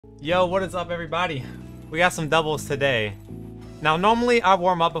Yo, what is up, everybody? We got some doubles today. Now, normally I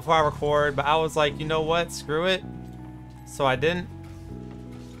warm up before I record, but I was like, you know what? Screw it. So I didn't.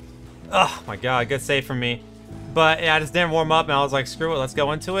 Oh my god, good save from me. But yeah, I just didn't warm up, and I was like, screw it, let's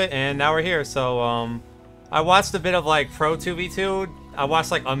go into it. And now we're here. So I watched a bit of like Pro 2v2. I watched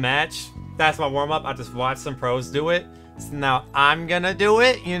like a match. That's my warm up. I just watched some pros do it. So now I'm gonna do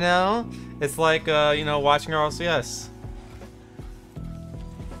it. You know, it's like you know, watching RLCS.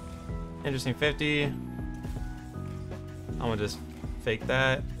 Interesting 50. I'm gonna just fake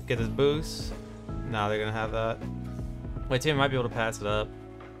that. Get this boost. Now they're gonna have that. Wait, team might be able to pass it up.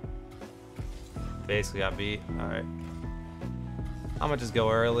 Basically got beat. Alright. I'm gonna just go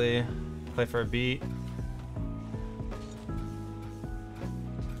early. Play for a beat.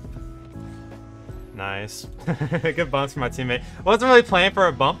 Nice. Good bumps for my teammate. Wasn't really playing for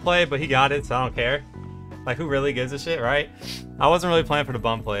a bump play, but he got it, so I don't care. Like, who really gives a shit, right? I wasn't really playing for the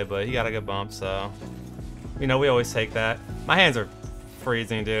bump play, but he got a good bump, so... You know, we always take that. My hands are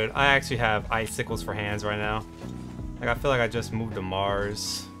freezing, dude. I actually have icicles for hands right now. Like, I feel like I just moved to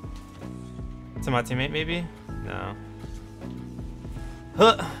Mars. To my teammate, maybe? No.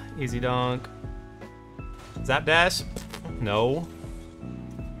 Huh! Easy dunk. Zap dash? No.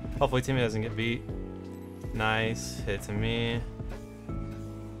 Hopefully teammate doesn't get beat. Nice. Hit to me.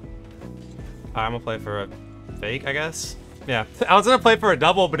 Alright, I'm gonna play for a fake, I guess. Yeah, I was gonna play for a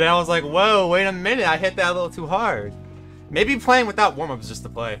double, but then I was like, whoa, wait a minute, I hit that a little too hard. Maybe playing without warm-ups just to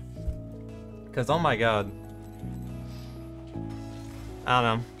play. Because, oh my god. I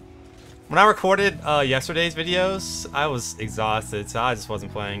don't know. When I recorded yesterday's videos, I was exhausted, so I just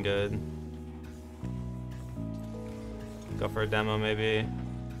wasn't playing good. Go for a demo, maybe.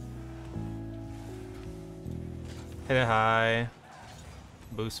 Hit it high.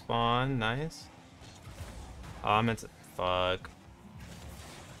 Boost spawn, nice. Oh, I meant to... Fuck.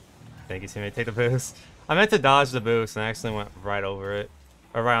 Thank you, teammate. Take the boost. I meant to dodge the boost and I actually went right over it.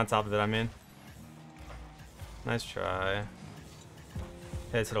 Or right on top of it, I mean. Nice try.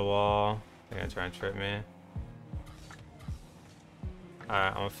 Hit to the wall. They're gonna try and trip me.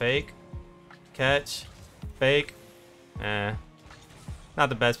 Alright, I'm gonna fake. Catch. Fake. Eh. Not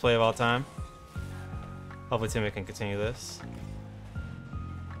the best play of all time. Hopefully teammate can continue this.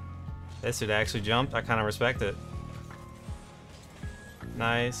 This dude actually jumped. I kind of respect it.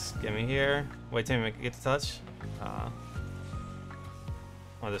 Nice. Get me here. Wait, teammate, get the touch. I'll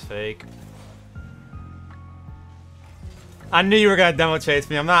just fake. I knew you were gonna demo chase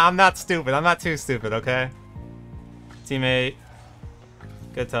me. I'm not stupid. I'm not too stupid, okay? Teammate.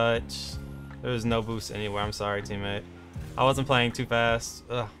 Good touch. There was no boost anywhere. I'm sorry, teammate. I wasn't playing too fast.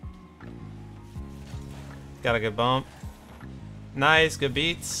 Ugh. Got a good bump. Nice. Good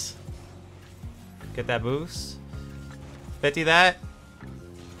beats. Get that boost. 50 that.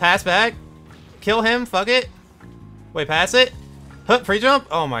 Pass back. Kill him. Fuck it. Wait, pass it. Hook, free jump.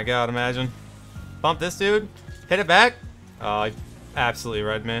 Oh my god, imagine. Bump this dude. Hit it back. Oh, he absolutely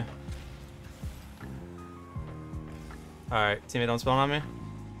read me. Alright, teammate don't spawn on me.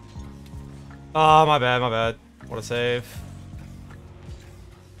 Oh, my bad, my bad. What a save.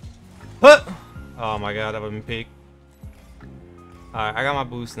 Huh! Oh my god, that would have been peak. Alright, I got my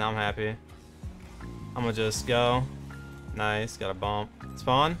boost now, I'm happy. I'm gonna just go. Nice, got a bump.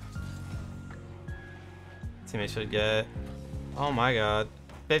 Spawn. Teammate should get. Oh my god.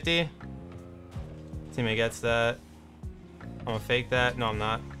 50. Teammate gets that. I'm gonna fake that. No, I'm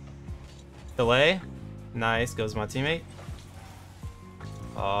not. Delay. Nice, goes my teammate.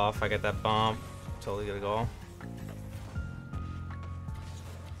 Oh, if I get that bump, totally gonna go.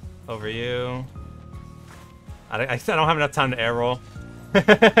 Over you. I don't have enough time to air roll.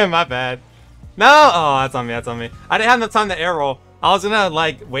 My bad. No! Oh, that's on me, that's on me. I didn't have enough time to air roll. I was gonna,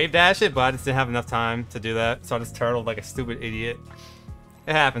 like, wave dash it, but I just didn't have enough time to do that. So I just turtled like a stupid idiot.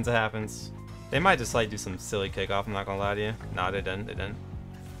 It happens, it happens. They might just, like, do some silly kickoff, I'm not gonna lie to you. Nah, they didn't, they didn't.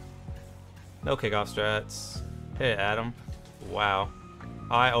 No kickoff strats. Hey, Adam. Wow.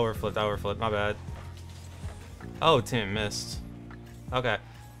 Oh, I overflipped, my bad. Oh, team missed. Okay.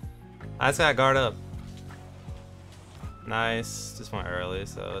 I just gotta guard up. Nice. Just went early,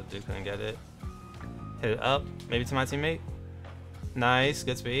 so Duke couldn't get it. Hit it up, maybe to my teammate. Nice,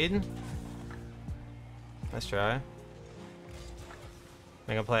 good speed. Nice try. Am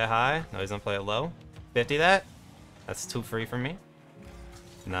I gonna play it high? No, he's gonna play it low. 50 that? That's too free for me.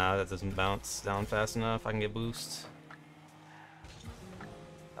 Nah, that doesn't bounce down fast enough. I can get boost.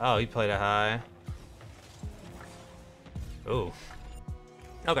 Oh, he played it high. Ooh.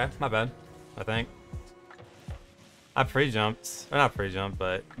 Okay, my bad, I think. I pre-jumped. Or not pre-jumped,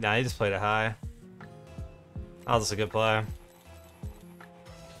 but nah, he just played it high. That was just a good play.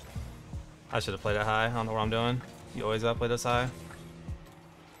 I should have played it high. I don't know what I'm doing. You always gotta play this high.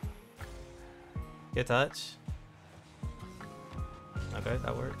 Get touch. Okay,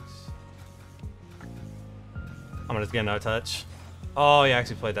 that works. I'm gonna just get another touch. Oh, he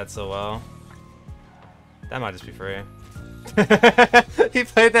actually played that so well. That might just be free. He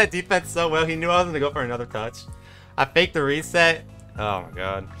played that defense so well, he knew I was gonna go for another touch. I faked the reset. Oh my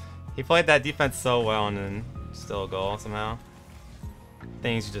god. He played that defense so well and then still a goal somehow.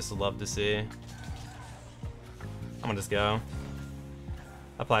 Things you just love to see. I'm gonna just go.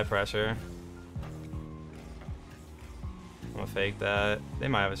 Apply pressure. I'm gonna fake that. They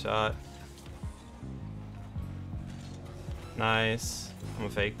might have a shot. Nice. I'm gonna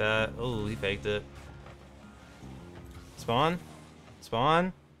fake that. Oh, he faked it. Spawn?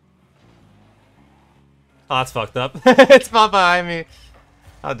 Spawn? Oh, that's fucked up. It's spawned behind me.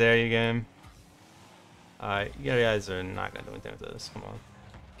 How dare you, game. Alright, you guys are not gonna do anything with this. Come on.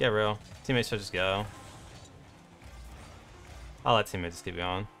 Get real. Teammates should just go. I'll let teammates just keep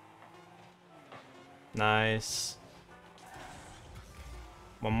going. Nice.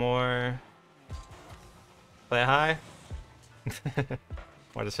 One more. Play it high.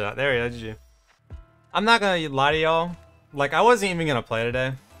 What a shot. There he is, GG. I'm not gonna lie to y'all. Like, I wasn't even gonna play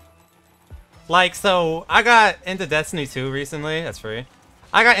today. Like, so, I got into Destiny 2 recently. That's free.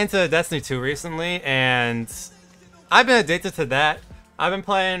 I got into Destiny 2 recently, and I've been addicted to that. I've been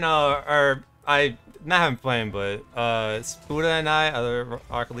playing, not having playing, but, Spuda and I, other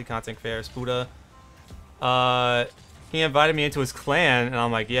Rocket League content creator, Spuda, he invited me into his clan, and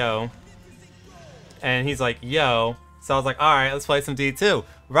I'm like, yo. And he's like, yo. So I was like, alright, let's play some D2.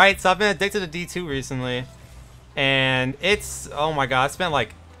 Right, so I've been addicted to D2 recently. And it's, oh my god, I spent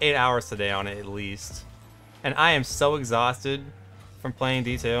like 8 hours today on it at least. And I am so exhausted from playing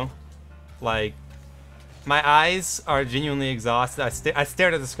D2. Like, my eyes are genuinely exhausted. I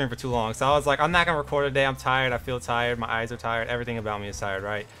stared at the screen for too long. So I was like, I'm not going to record today. I'm tired. I feel tired. My eyes are tired. Everything about me is tired,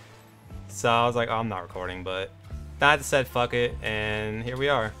 right? So I was like, oh, I'm not recording. But I said, fuck it. And here we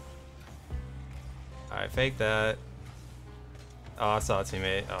are. Alright, fake that. Oh, I saw a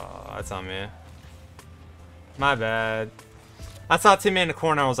teammate. Oh, that's on me. My bad. I saw a teammate in the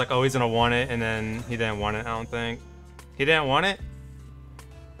corner. I was like, oh, he's going to want it. And then he didn't want it, I don't think. He didn't want it?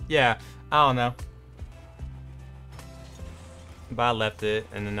 Yeah, I don't know. But I left it,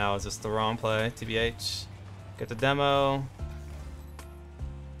 and then that was just the wrong play. TBH. Get the demo.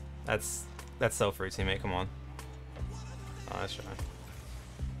 That's so free, teammate. Come on. Oh, let's try.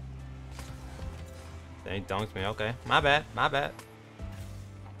 Then he dunked me. Okay. My bad. My bad.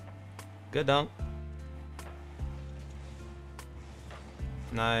 Good dunk.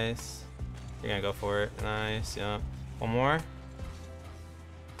 Nice. You're gonna go for it. Nice. Yeah. One more.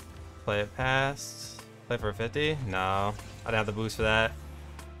 Play it past. Play for a 50? No. I didn't have the boost for that.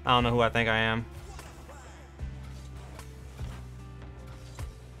 I don't know who I think I am.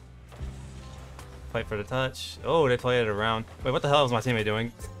 Play for the touch. Oh, they played it around. Wait, what the hell was my teammate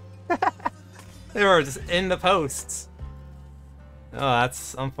doing? They were just in the posts. Oh,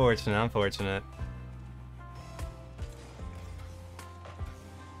 that's unfortunate. Unfortunate.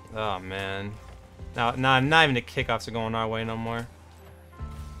 Oh, man. Now, not even the kickoffs are going our way no more.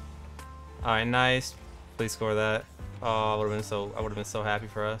 Alright, nice. Please score that. Oh, I would have been so happy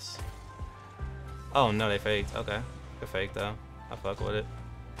for us. Oh no, they faked. Okay. Good fake though. I fuck with it.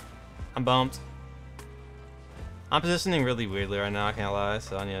 I'm bumped. I'm positioning really weirdly right now, I can't lie,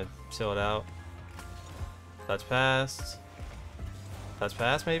 so I need to chill it out. Touch pass. Touch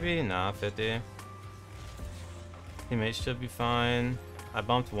pass maybe? Nah, 50. Teammates should be fine. I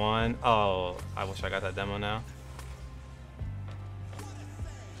bumped one. Oh, I wish I got that demo now.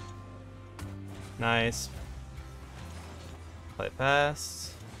 Nice. Play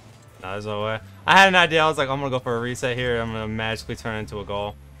pass. No, there's no way. I had an idea. I was like, I'm gonna go for a reset here. I'm gonna magically turn it into a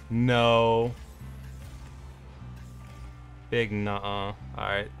goal. No. Big nuh-uh.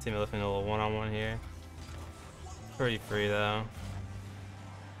 Alright, team left me a little one-on-one here. Pretty free though.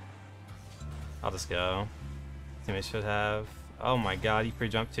 I'll just go. Teammate should have. Oh my god, he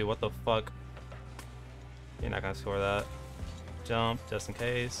pre-jumped too. What the fuck? You're not gonna score that. Jump, just in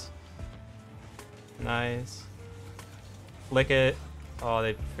case. Nice. Lick it. Oh,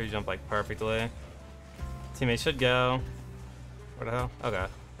 they pre-jump like perfectly. Teammate should go. Where the hell? Okay.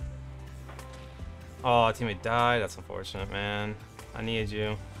 Oh, teammate died. That's unfortunate, man. I needed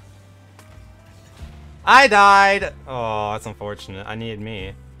you. I died! Oh, that's unfortunate. I needed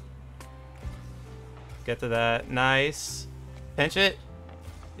me. Get to that. Nice. Pinch it.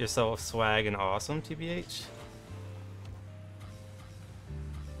 You're so swag and awesome, TBH.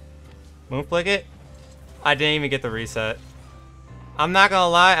 Moon flick it. I didn't even get the reset. I'm not gonna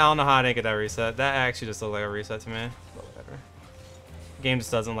lie, I don't know how I didn't get that reset. That actually just looked like a reset to me. But whatever. Game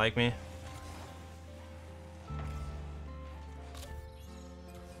just doesn't like me.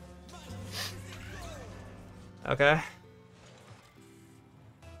 Okay.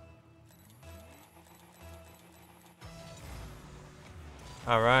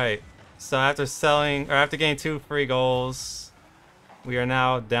 Alright. So after getting 2 free goals, we are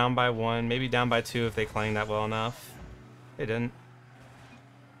now down by 1, maybe down by 2 if they claim that well enough. They didn't.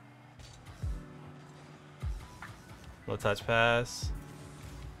 Little touch pass.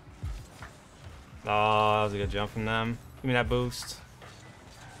 Oh, that was a good jump from them. Give me that boost.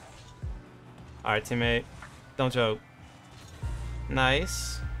 Alright, teammate. Don't joke.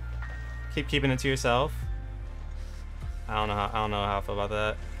 Nice. Keep keeping it to yourself. I don't know how I feel about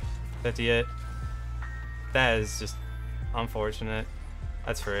that. 58. That is just unfortunate.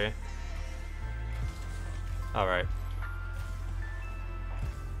 That's free. Alright.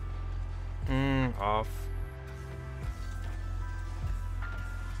 Off.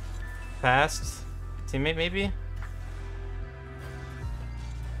 Passed. Teammate maybe?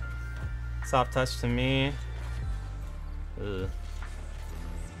 Soft touch to me. Ugh.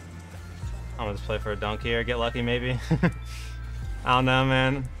 I'm gonna just play for a dunk here. Get lucky maybe. I don't know,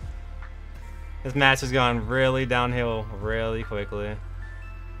 man. This match has gone really downhill really quickly.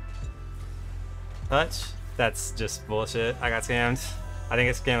 Touch? That's just bullshit. I got scammed. I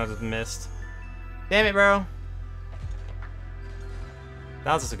didn't get scammed, I just missed. Damn it, bro.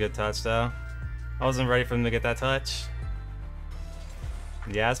 That was just a good touch, though. I wasn't ready for him to get that touch.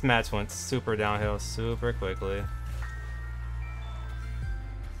 Yeah, this match went super downhill super quickly.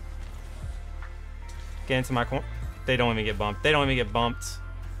 Get into my corner. They don't even get bumped. They don't even get bumped.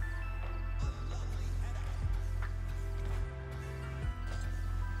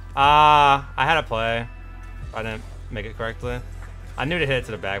 I had a play. I didn't make it correctly. I knew to hit it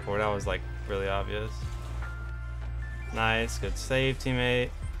to the backboard. That was like really obvious. Nice. Good save, teammate.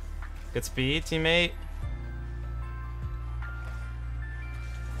 Good speed, teammate.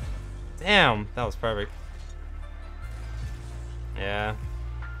 Damn, that was perfect. Yeah.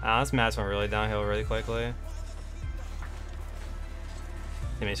 This match went really downhill really quickly.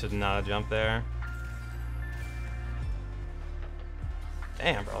 Teammate should not have jumped there.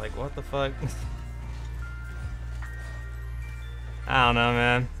 Damn, bro, like, what the fuck? I don't know,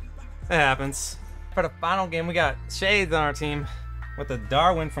 man. It happens. For the final game, we got Shades on our team with the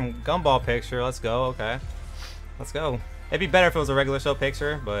Darwin from Gumball picture. Let's go, okay. Let's go. It'd be better if it was a regular show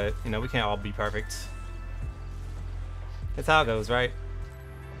picture, but, you know, we can't all be perfect. It's how it goes, right?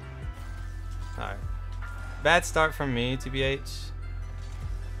 Alright. Bad start from me, TBH.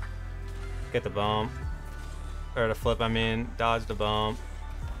 Get the bump. Or the flip, I mean. Dodge the bump.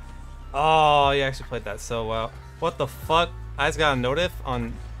 Oh, you actually played that so well. What the fuck? I just got a notif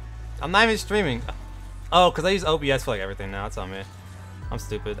on... I'm not even streaming. Oh, because I use OBS for like everything now. It's on me. I'm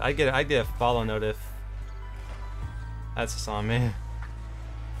stupid. I get a follow notif. That's just on me.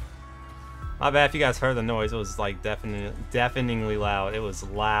 My bad if you guys heard the noise. It was like deafeningly loud. It was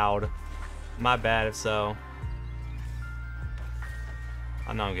loud. My bad if so.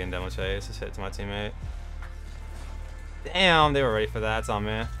 I know I'm getting done with chase. Just hit it to my teammate. Damn, they were ready for that. It's on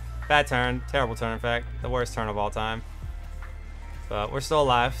me. Bad turn. Terrible turn, in fact. The worst turn of all time. But we're still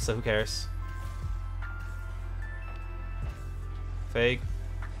alive, so who cares? Fake.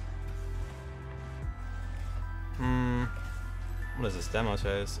 What is this demo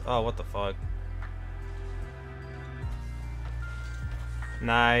chase? Oh, what the fuck?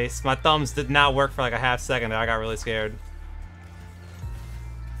 Nice. My thumbs did not work for like a half second there. I got really scared.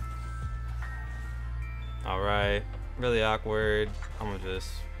 Alright. Really awkward. I'm gonna just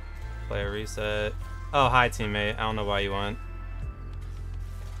play a reset. Oh, hi teammate. I don't know why you went.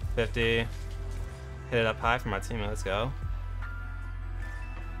 50. Hit it up high for my teammate. Let's go.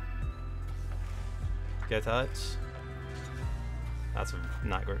 Get touch. That's a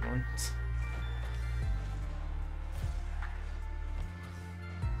not great one.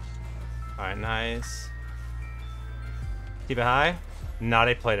 Alright, nice. Keep it high. No,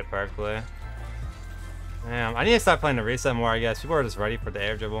 they played it perfectly. Damn, I need to start playing the reset more, I guess. People are just ready for the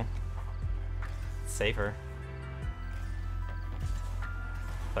air dribble. It's safer.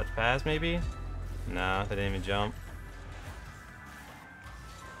 Touch pass, maybe? No, they didn't even jump.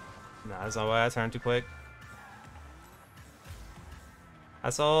 No, there's no way I turned too quick. I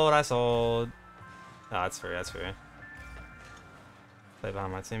sold. Oh, that's free, that's free. Play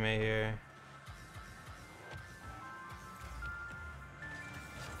behind my teammate here.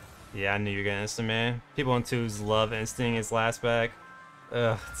 Yeah, I knew you were gonna instant me. People in twos love instanting his last back.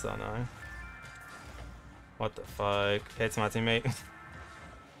 Ugh, it's so annoying. What the fuck? Hits my teammate.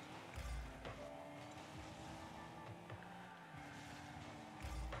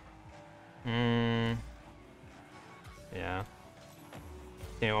 Yeah.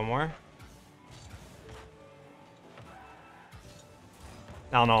 Okay, one more.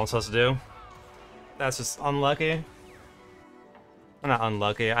 I don't know what I'm supposed to do. That's just unlucky. I'm not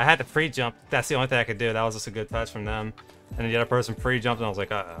unlucky. I had to free jump. That's the only thing I could do. That was just a good touch from them. And the other person free jumped, and I was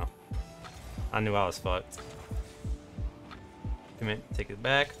like, uh-oh. I knew I was fucked. Come in, take it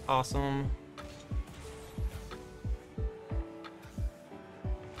back. Awesome.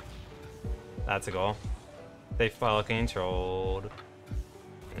 That's a goal. They fucking trolled.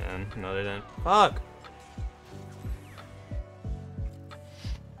 And no, they didn't. Fuck!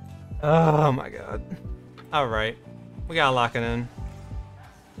 Oh my god. Alright. We gotta lock it in.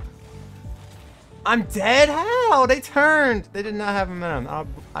 I'm dead? How? They turned! They did not have momentum.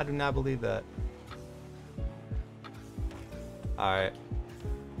 I do not believe that. Alright.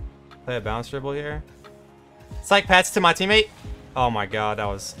 Play a bounce dribble here. Psych pass to my teammate. Oh my god, that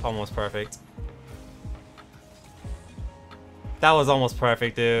was almost perfect. That was almost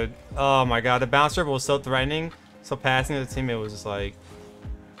perfect, dude. Oh my god, the bounce dribble was so threatening. So passing to the teammate was just like...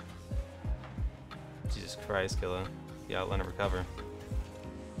 Jesus Christ, Kila. Yeah, let him recover.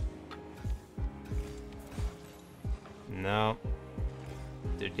 No.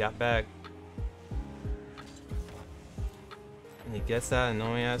 Dude got back. And he gets that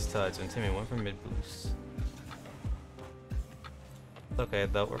annoying ass touch and teammate went for mid boost. It's okay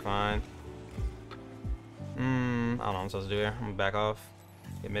though, we're fine. I don't know what I'm supposed to do here. I'm gonna back off.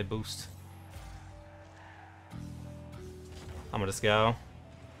 Get mid boost. I'm gonna just go.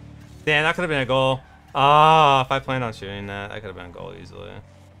 Damn, that could have been a goal. Ah, if I planned on shooting that could have been a goal easily.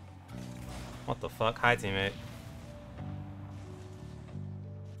 What the fuck? Hi, teammate.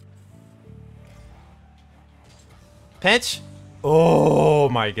 Pinch? Oh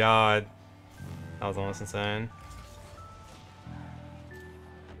my god. That was almost insane.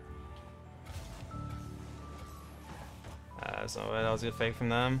 So that was a good fake from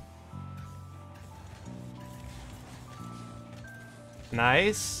them.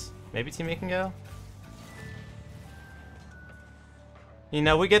 Nice. Maybe teammate can go. You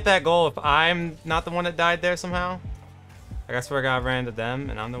know, we get that goal if I'm not the one that died there somehow. I guess where I ran into them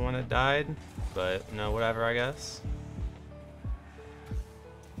and I'm the one that died. But, you know, whatever, I guess.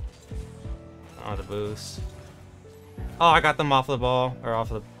 Oh, the boost. Oh, I got them off the ball. Or off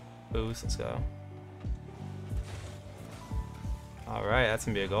the boost. Let's go. Alright, that's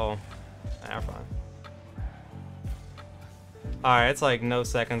gonna be a goal. Nah, we're fine. Alright, it's like no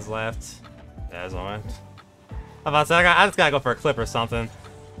seconds left. Yeah, that's alright. I'm about to say, I just gotta go for a clip or something.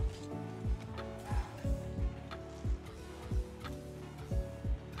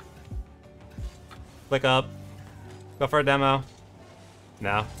 Click up. Go for a demo.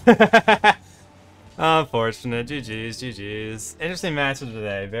 No. Unfortunate. GG's, GG's. Interesting match of the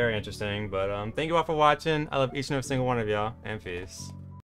day. Very interesting. But thank you all for watching. I love each and every single one of y'all. And peace.